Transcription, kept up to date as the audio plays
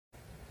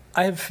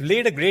I've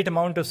laid a great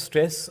amount of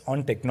stress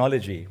on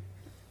technology.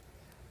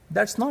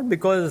 That's not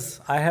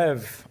because I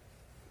have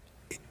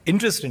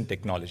interest in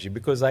technology,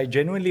 because I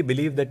genuinely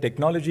believe that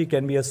technology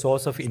can be a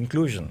source of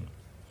inclusion.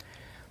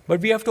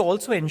 But we have to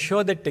also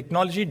ensure that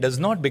technology does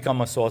not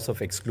become a source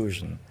of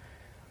exclusion.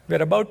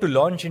 We're about to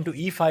launch into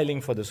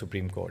e-filing for the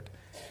Supreme Court.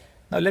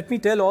 Now, let me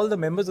tell all the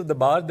members of the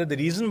bar that the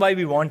reason why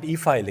we want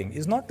e-filing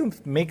is not to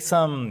make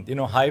some,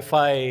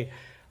 hi-fi,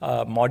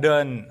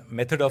 modern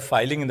method of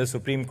filing in the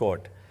Supreme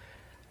Court.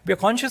 We are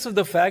conscious of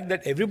the fact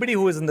that everybody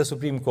who is in the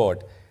Supreme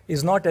Court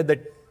is not at the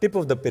tip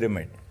of the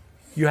pyramid.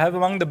 You have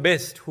among the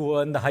best who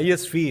earn the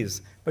highest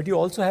fees, but you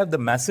also have the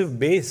massive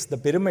base, the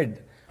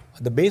pyramid,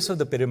 the base of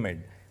the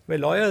pyramid, where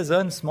lawyers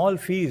earn small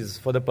fees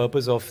for the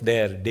purpose of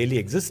their daily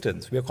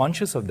existence. We are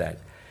conscious of that.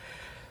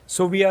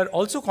 So we are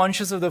also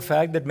conscious of the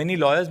fact that many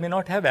lawyers may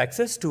not have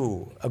access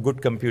to a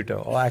good computer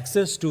or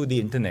access to the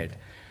internet.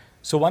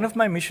 So one of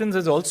my missions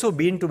has also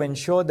been to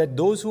ensure that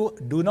those who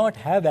do not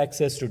have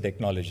access to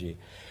technology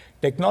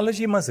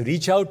must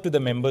reach out to the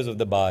members of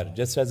the bar,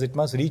 just as it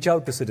must reach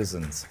out to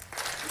citizens.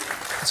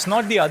 It's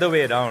not the other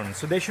way around.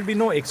 So there should be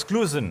no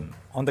exclusion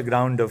on the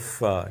ground of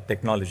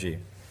technology.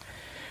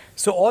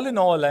 So all in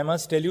all, I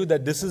must tell you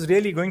that this is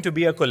really going to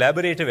be a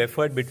collaborative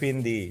effort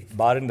between the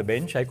bar and the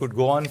bench. I could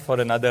go on for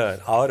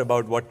another hour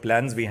about what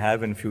plans we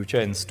have in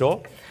future in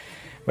store.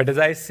 But as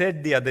I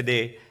said the other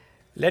day,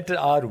 let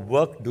our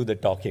work do the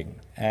talking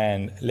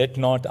and let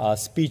not our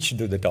speech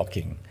do the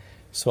talking.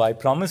 So I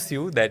promise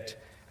you that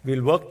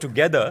we'll work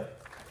together,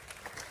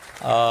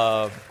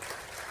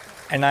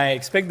 and I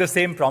expect the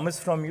same promise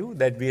from you,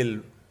 that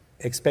we'll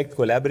expect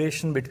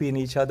collaboration between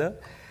each other,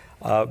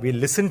 we'll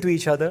listen to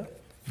each other,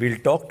 we'll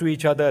talk to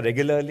each other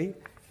regularly,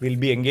 we'll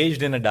be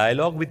engaged in a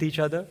dialogue with each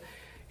other,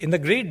 in the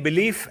great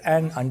belief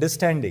and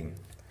understanding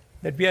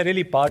that we are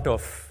really part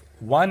of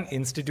one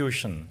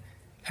institution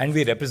and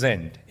we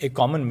represent a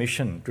common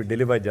mission to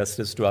deliver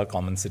justice to our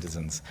common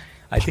citizens.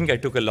 I think I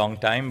took a long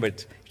time,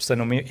 but it's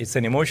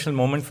an emotional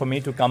moment for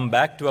me to come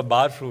back to a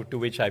bar to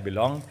which I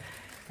belong.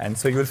 And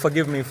so you'll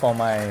forgive me for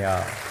my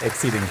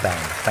exceeding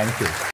time. Thank you.